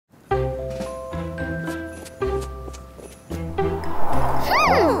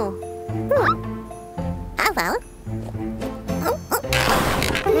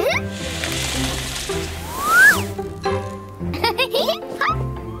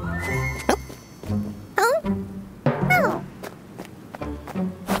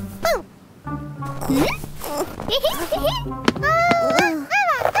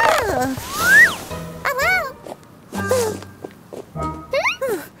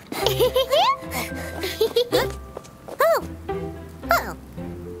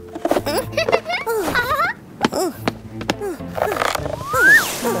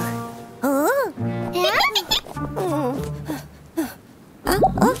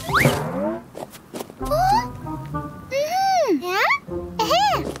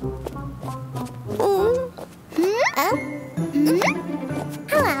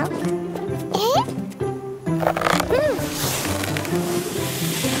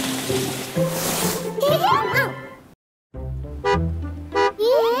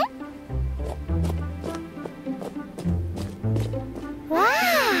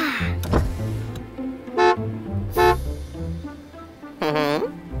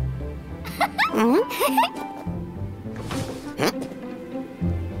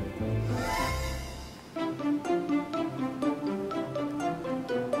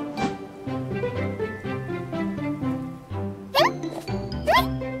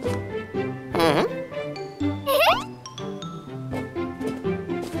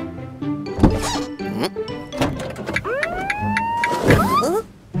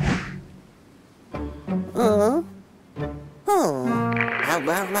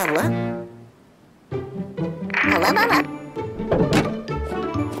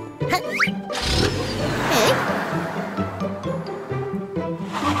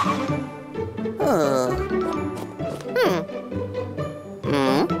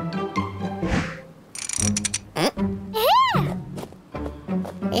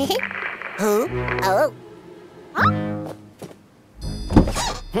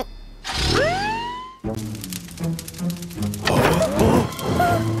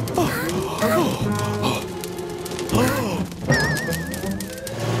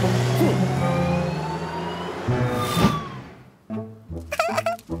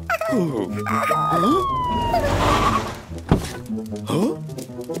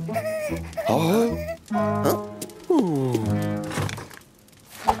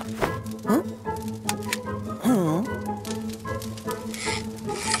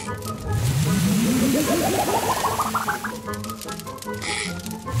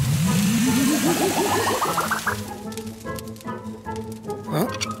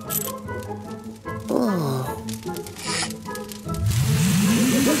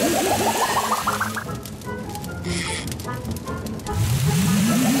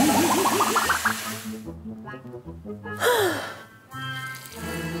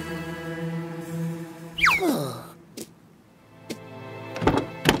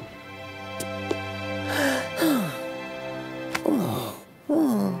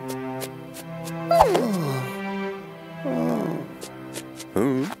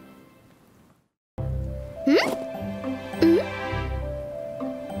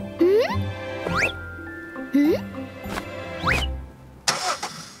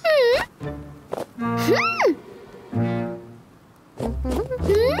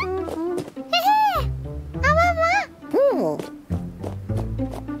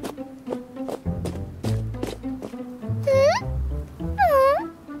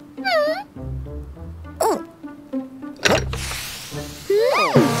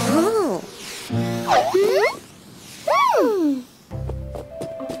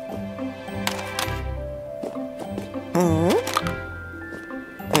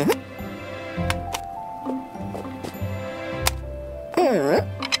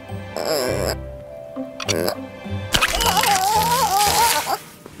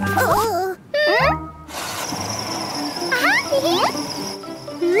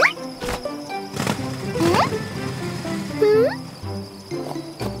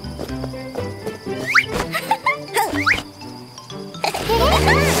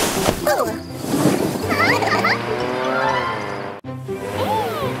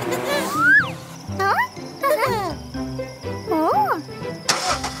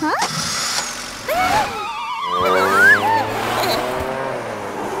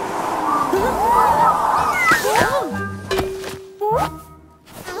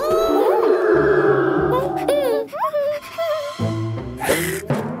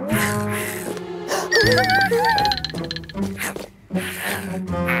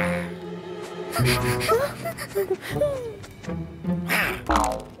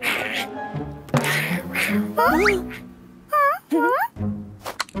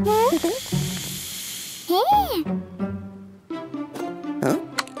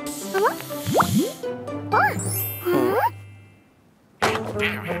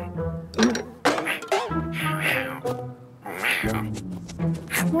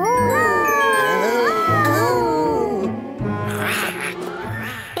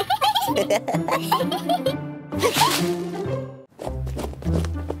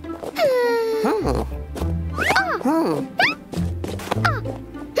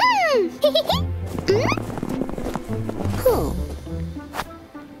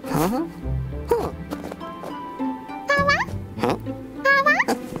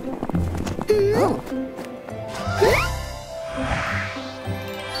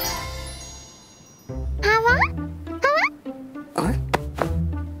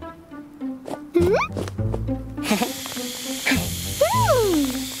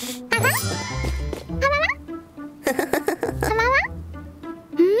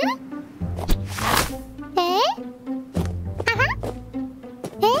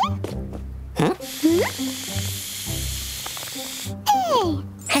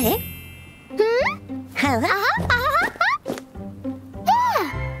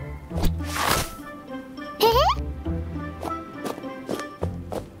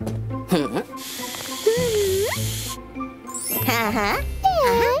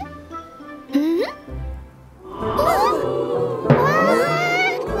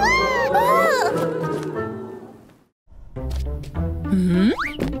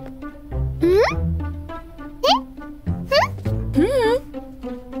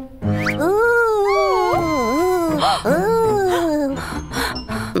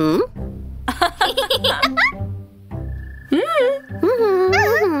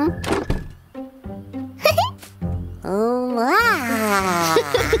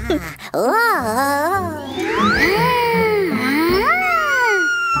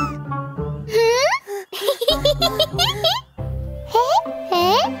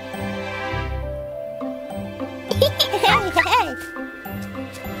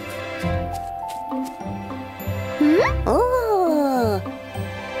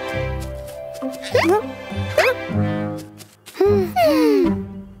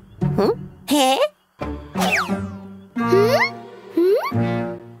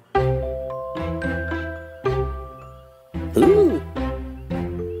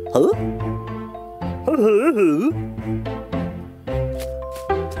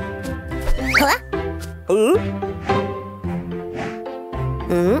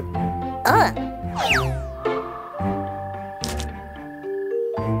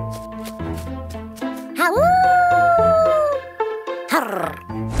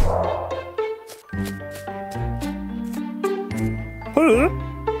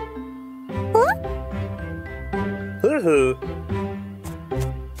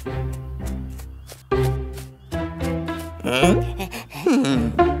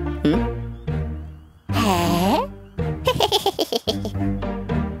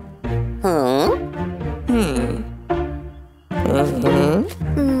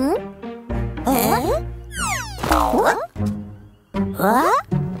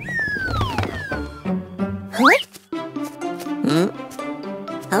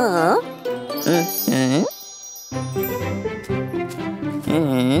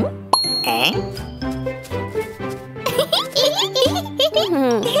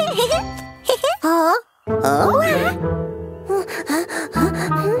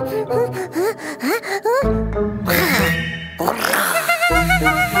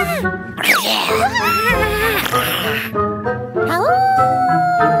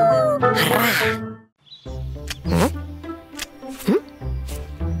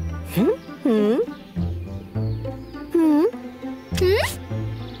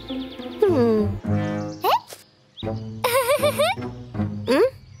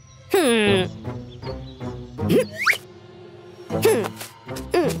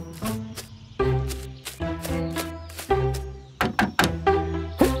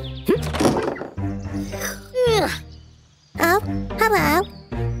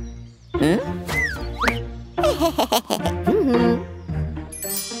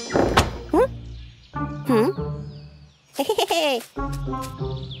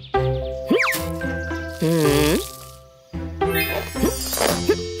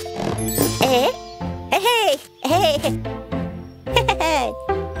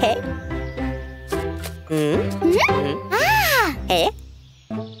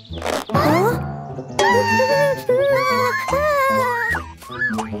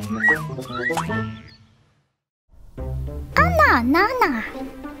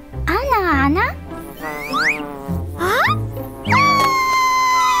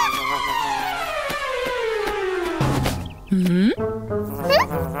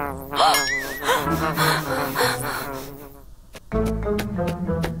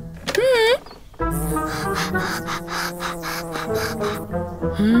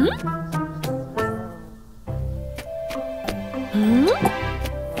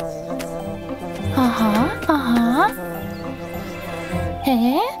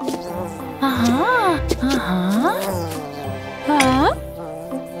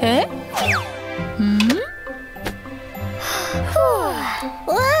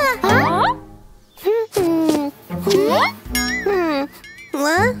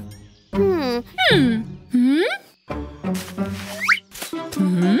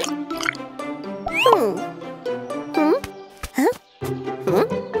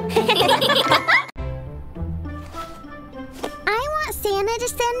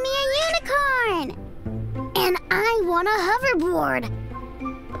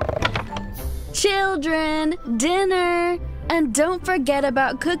Children, dinner, and don't forget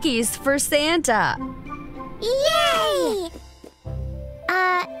about cookies for Santa. Yay!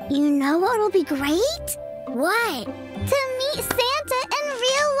 You know what will be great? What? To meet Santa in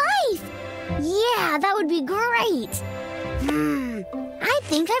real life! Yeah, that would be great! I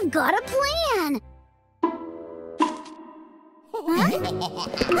think I've got a plan!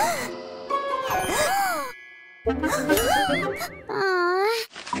 Aw,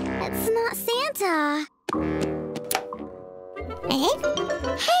 it's not Santa.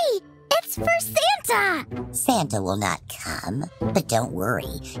 Hey, it's for Santa! Santa will not come, but don't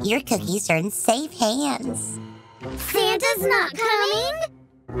worry. Your cookies are in safe hands. Santa's not coming?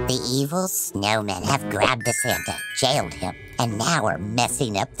 The evil snowmen have grabbed the Santa, jailed him, and now are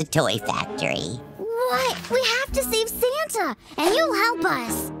messing up the toy factory. What? We have to save Santa, and you'll help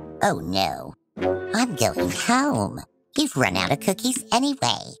us. Oh no, I'm going home. You've run out of cookies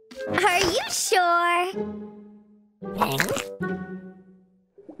anyway. Are you sure?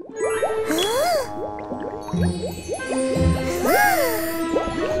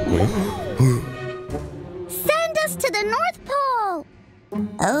 Send us to the North Pole!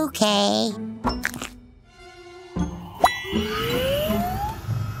 Okay.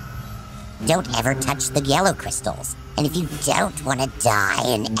 Don't ever touch the yellow crystals. And if you don't want to die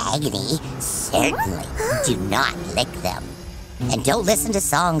in agony, certainly do not lick them. And don't listen to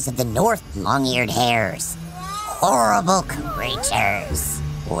songs of the North long-eared hares. Horrible creatures.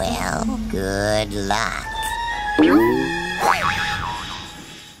 Well, good luck.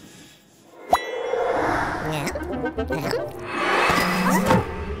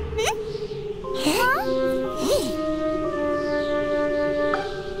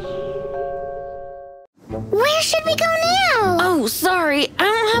 Where should we go now? Oh, sorry, I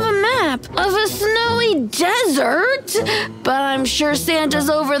don't have a map of a snowy desert, but I'm sure Santa's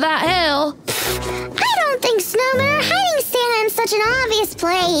over that hill. I don't think snowmen are hiding Santa in such an obvious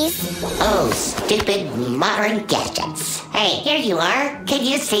place. Oh, stupid modern gadgets. Hey, here you are. Can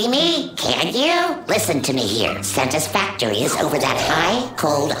you see me? Can you? Listen to me here. Santa's factory is over that high,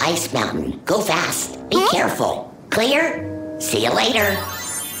 cold ice mountain. Go fast. Be careful. Clear? See you later.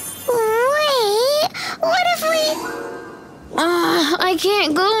 Wait, what if we... I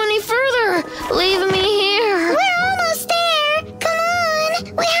can't go any further. Leave me here. We're almost there. Come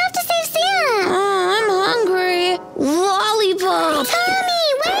on. We have to save Santa. I'm hungry. Lollipop. Tommy,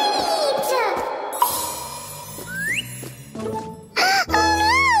 wait!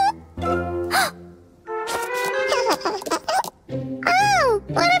 Oh,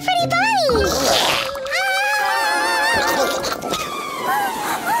 what a pretty bunny!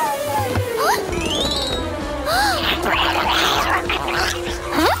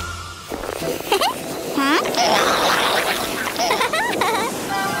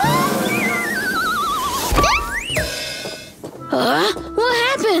 What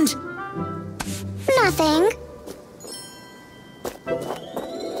happened? Nothing.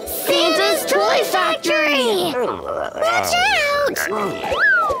 Santa's toy factory! Watch out!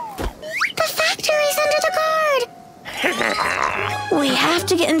 The factory's under the guard. We have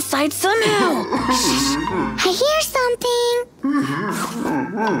to get inside somehow. I hear something.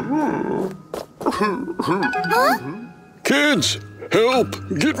 Kids, help!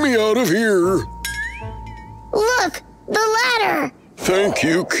 Get me out of here! Look, the ladder. Thank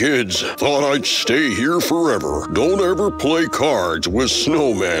you, kids. Thought I'd stay here forever. Don't ever play cards with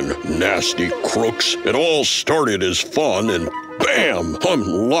snowmen. Nasty crooks. It all started as fun and bam! I'm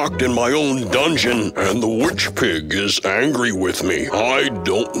locked in my own dungeon and the witch pig is angry with me. I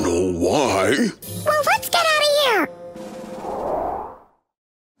don't know why. Well, let's get out of here.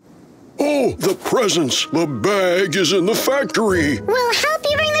 Oh, the presents! The bag is in the factory! We'll help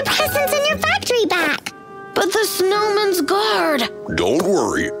you bring the presents in your factory back. But the snowman's guard. Don't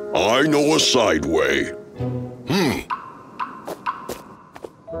worry, I know a side way.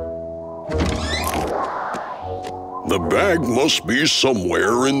 The bag must be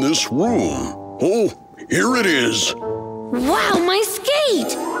somewhere in this room. Oh, here it is. Wow, my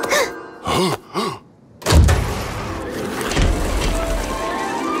skate!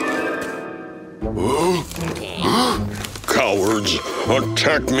 Cowards,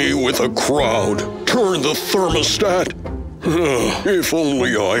 attack me with a crowd. Turn the thermostat. If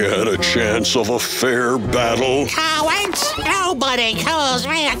only I had a chance of a fair battle. Cowards! Nobody calls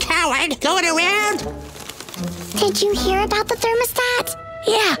me a coward going around. Did you hear about the thermostat?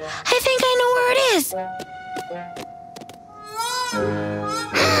 Yeah, I think I know where it is.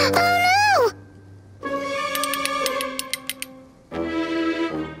 Oh no!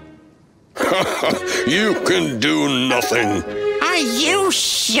 You can do nothing. Are you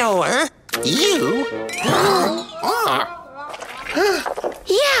sure? You?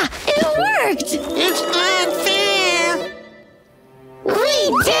 Yeah, it worked. It's unfair. We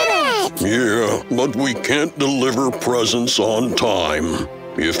We did it! Yeah, but we can't deliver presents on time.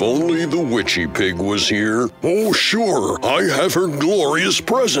 If only the witchy pig was here. Oh, sure, I have her glorious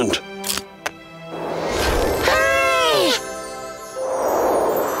present.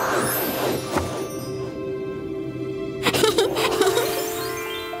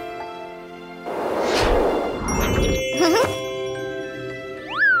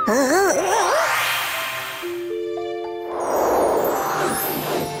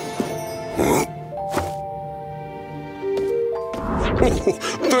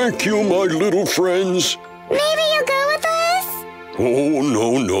 Thank you, my little friends. Maybe you'll go with us? Oh,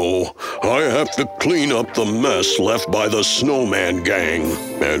 no. I have to clean up the mess left by the snowman gang.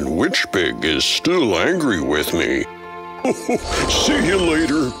 And Witch Pig is still angry with me. See you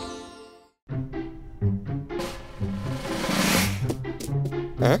later.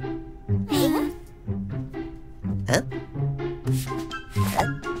 Huh? Huh?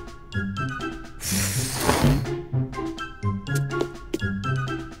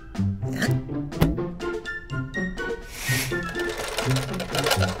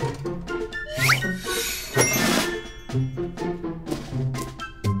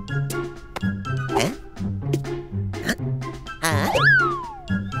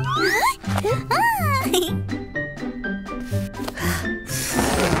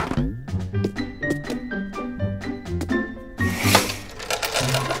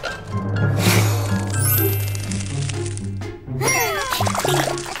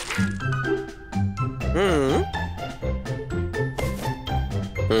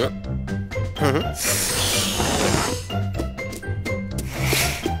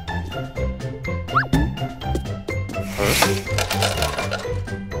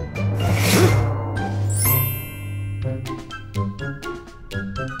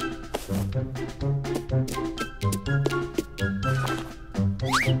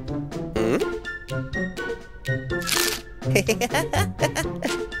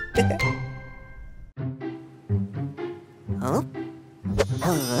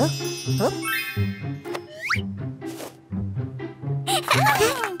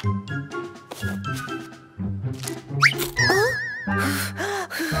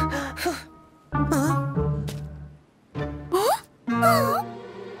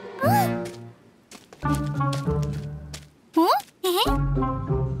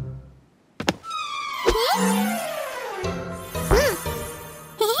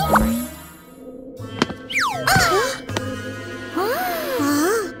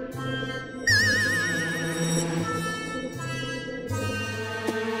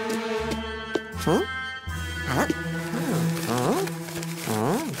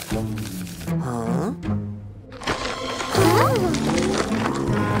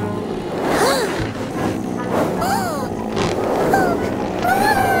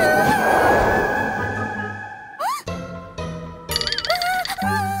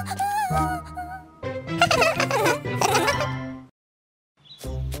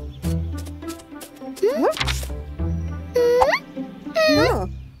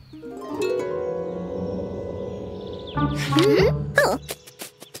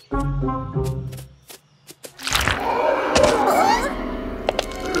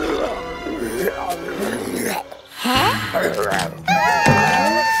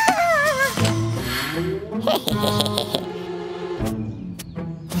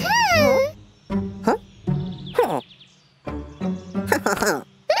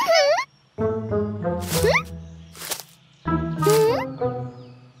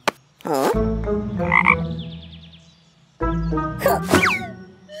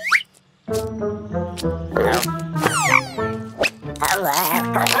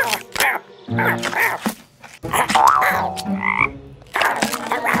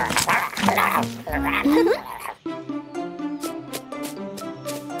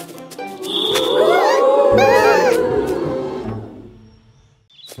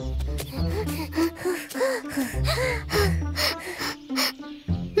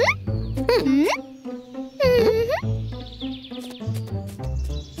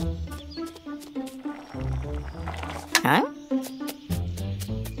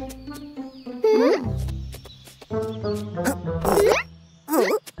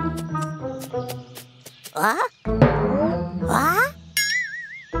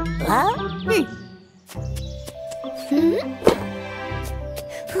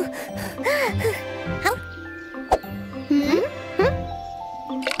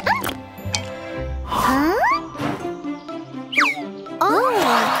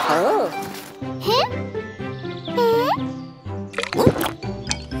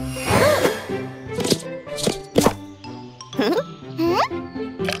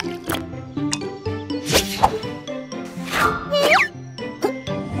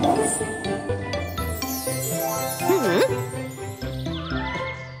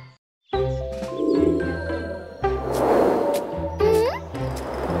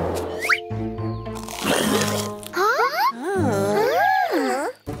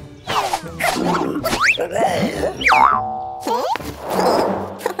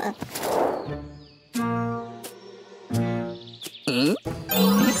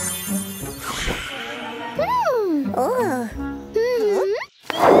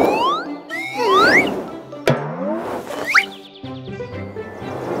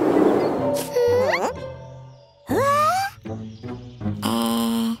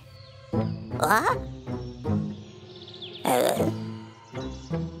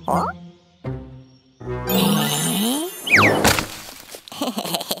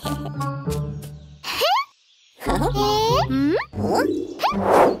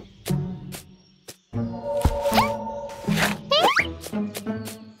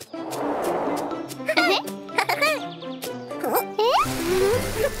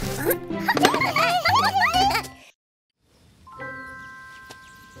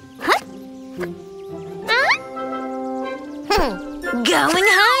 Going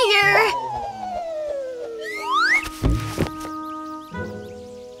higher!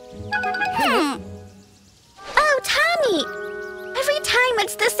 Oh, Tommy! Every time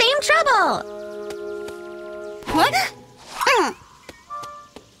it's the same trouble. What? Huh?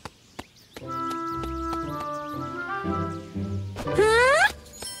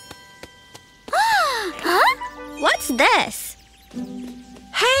 What's this?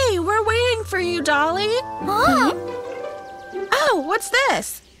 Hey, we're waiting for you, Dolly. Huh? Oh, what's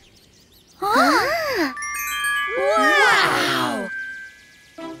this? Wow!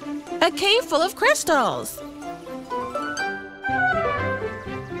 A cave full of crystals.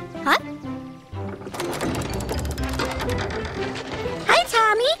 Huh? Hi,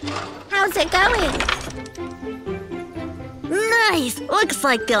 Tommy. How's it going? Nice! Looks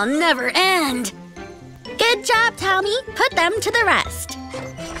like they'll never end. Good job, Tommy. Put them to the rest.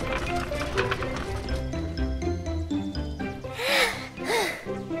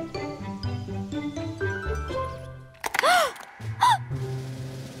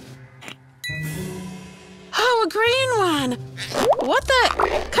 Oh, a green one. What the?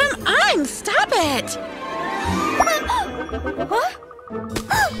 Come on, stop it.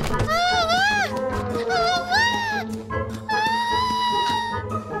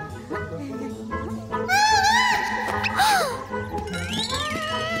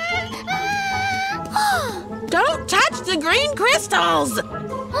 Don't touch the green crystals.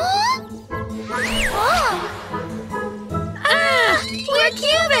 Ah, we're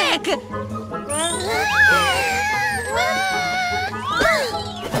cubic.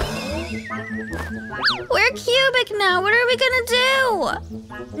 We're cubic now. What are we gonna do?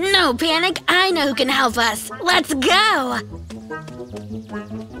 No panic. I know who can help us. Let's go.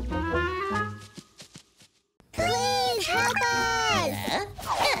 Please help us!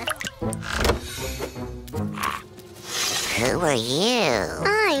 Who are you?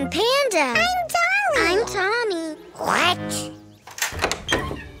 I'm Panda. I'm Dolly. I'm Tommy. What?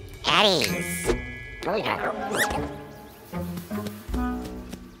 Eddie's.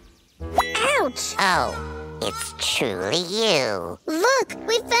 Ouch! Oh, it's truly you. Look,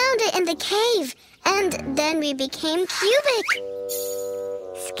 we found it in the cave, and then we became cubic.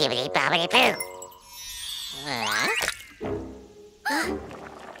 Skibbity bobbity boo.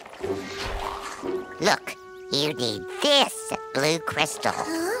 Look, you need this blue crystal.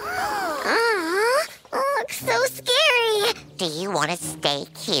 Looks so scary. Do you want to stay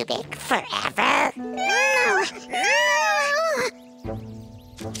cubic forever? No.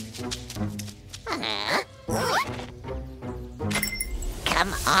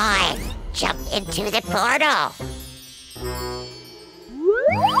 Come on, jump into the portal.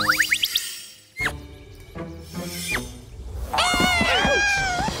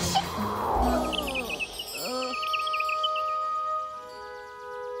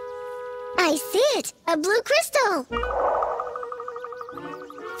 I see it. A blue crystal.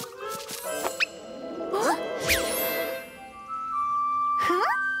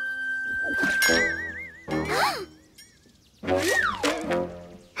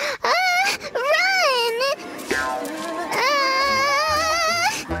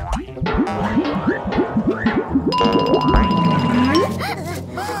 Run!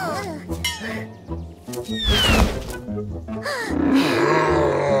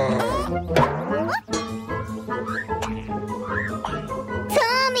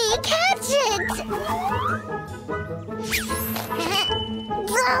 Tommy, catch it!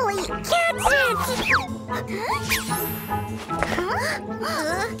 Dolly, catch it!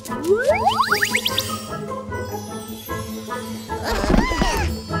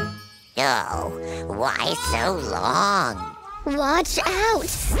 Oh, why so long? Watch out! The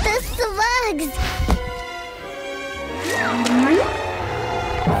slugs!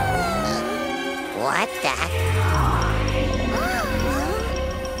 What the?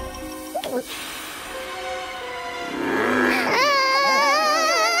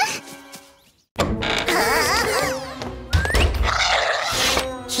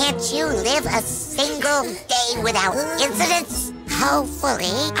 Can't you live a single day without incidents?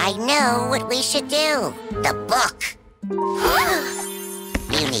 Hopefully, I know what we should do. The book.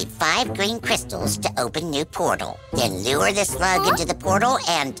 You need 5 green crystals to open new portal. Then lure the slug into the portal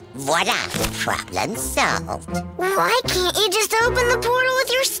and voila, problem solved. Why can't you just open the portal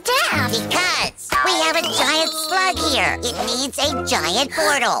with your staff? Because we have a giant slug here. It needs a giant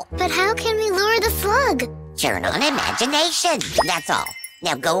portal. But how can we lure the slug? Turn on imagination. That's all.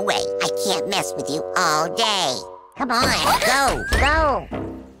 Now go away. I can't mess with you all day. Come on, go.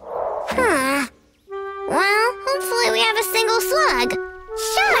 Well, hopefully we have a single slug.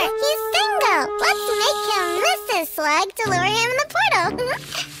 Sure, he's single. Let's make him miss his slug to lure him in the portal.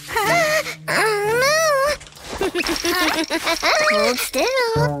 No. Hold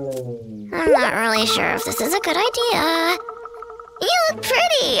still. I'm not really sure if this is a good idea. You look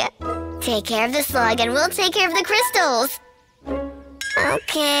pretty. Take care of the slug and we'll take care of the crystals.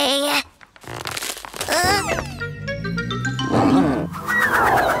 Okay.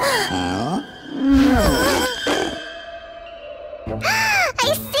 I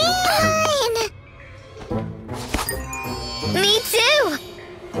see mine! Me too!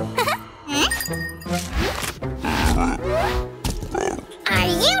 Are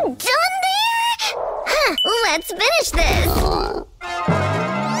you done there? Let's finish this!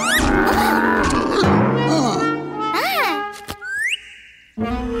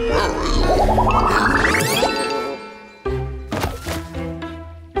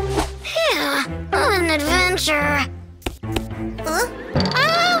 Yeah, an adventure.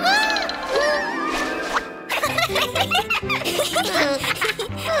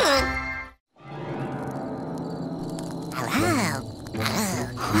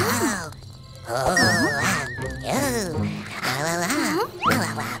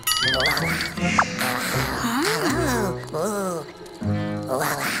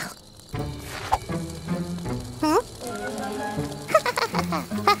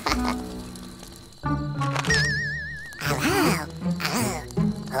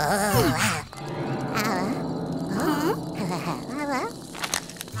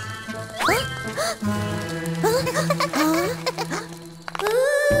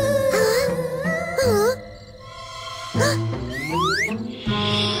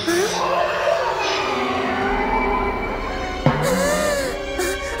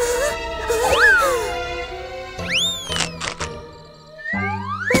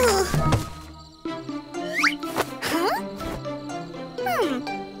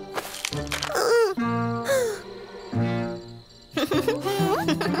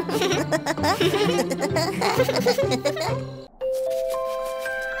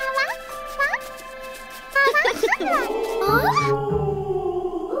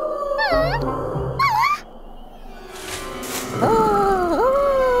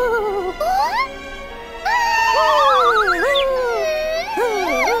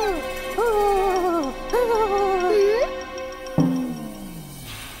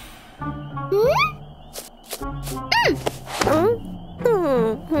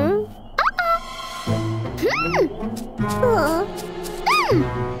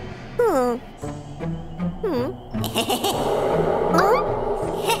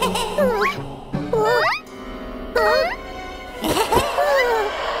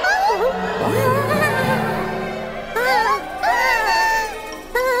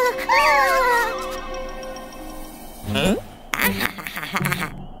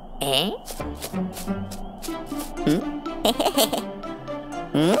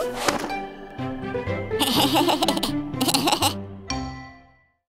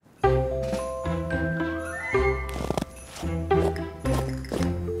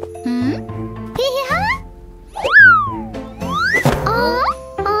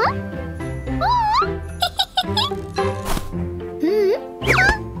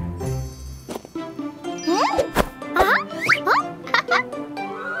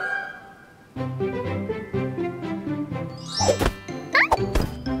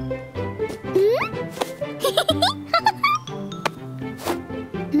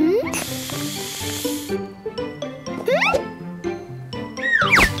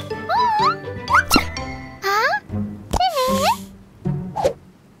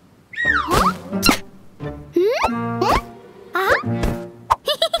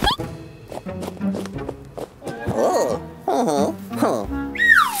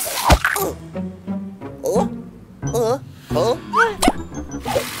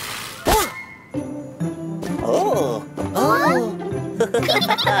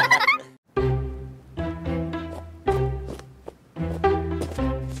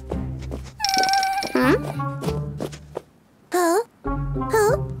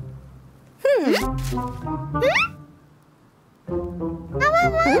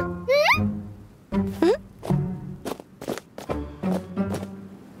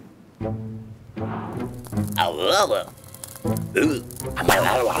 Hello.